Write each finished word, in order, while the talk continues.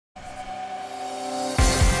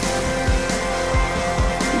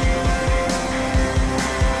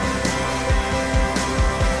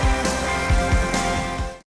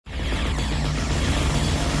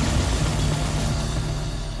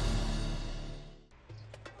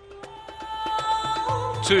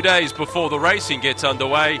2 days before the racing gets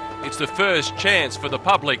underway, it's the first chance for the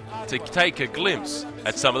public to take a glimpse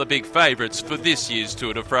at some of the big favourites for this year's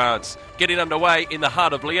Tour de France. Getting underway in the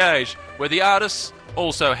heart of Liège, where the artists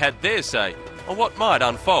also had their say on what might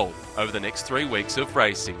unfold over the next 3 weeks of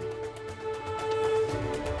racing.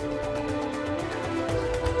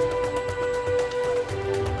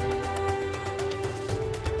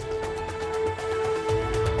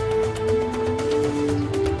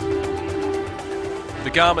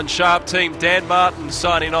 The Garmin Sharp team, Dan Martin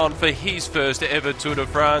signing on for his first ever Tour de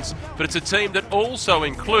France, but it's a team that also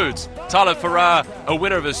includes Tyler Farrar, a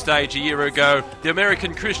winner of a stage a year ago, the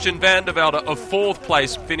American Christian Vande Velde, a 4th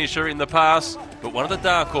place finisher in the past, but one of the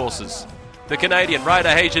dark horses. The Canadian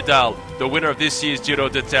Ryder Hagedal, the winner of this year's Giro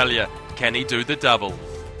d'Italia. Can he do the double?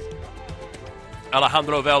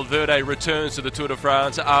 Alejandro Valverde returns to the Tour de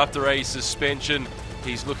France after a suspension.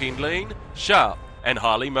 He's looking lean, sharp and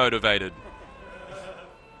highly motivated.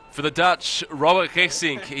 For the Dutch, Robert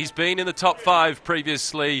Geesink, he's been in the top 5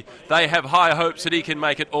 previously. They have high hopes that he can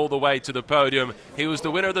make it all the way to the podium. He was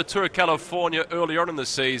the winner of the Tour of California earlier on in the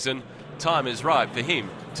season. Time is right for him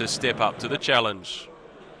to step up to the challenge.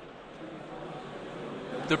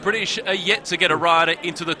 The British are yet to get a rider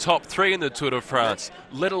into the top 3 in the Tour de France,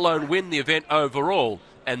 let alone win the event overall.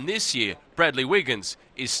 And this year, Bradley Wiggins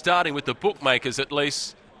is starting with the bookmakers at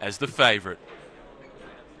least as the favourite.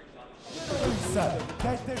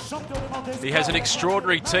 He has an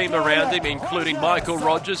extraordinary team around him, including Michael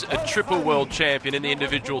Rogers, a triple world champion in the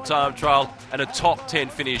individual time trial and a top 10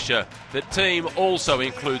 finisher. The team also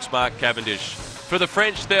includes Mark Cavendish. For the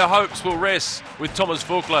French, their hopes will rest with Thomas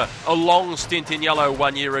Vogler, a long stint in yellow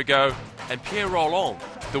 1 year ago, and Pierre Rolland,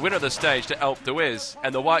 the winner of the stage to Alpe d'Huez,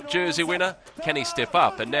 and the white jersey winner. Can he step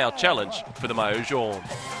up and now challenge for the maillot jaune?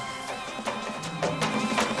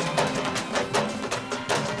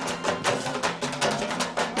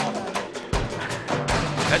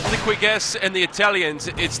 At Liquigas and the Italians,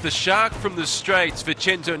 it's the shark from the Straits,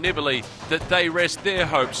 Vincenzo Nibali, that they rest their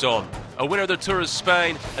hopes on. A winner of the Tour of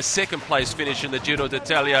Spain, a 2nd place finish in the Giro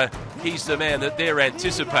d'Italia. He's the man that they're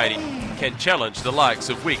anticipating can challenge the likes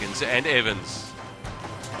of Wiggins and Evans.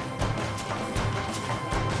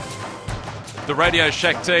 The Radio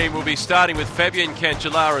Shack team will be starting with Fabian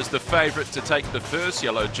Cancellara as the favourite to take the first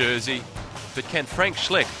yellow jersey. But can Frank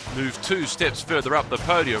Schleck move 2 steps further up the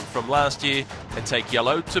podium from last year and take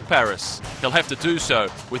yellow to Paris? He'll have to do so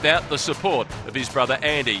without the support of his brother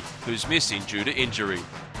Andy, who's missing due to injury.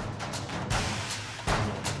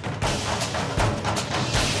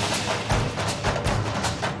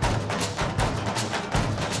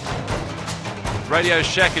 Radio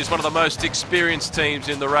Shack is one of the most experienced teams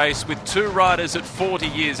in the race, with 2 riders at 40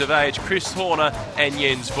 years of age, Chris Horner and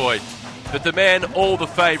Jens Voigt. But the man all the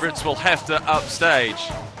favourites will have to upstage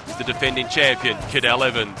is the defending champion, Cadel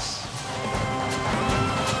Evans.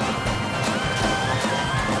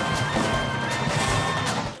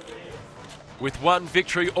 With 1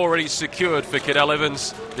 victory already secured for Cadel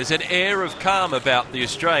Evans, there's an air of calm about the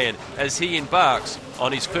Australian as he embarks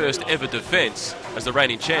on his first ever defence as the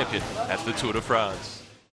reigning champion at the Tour de France.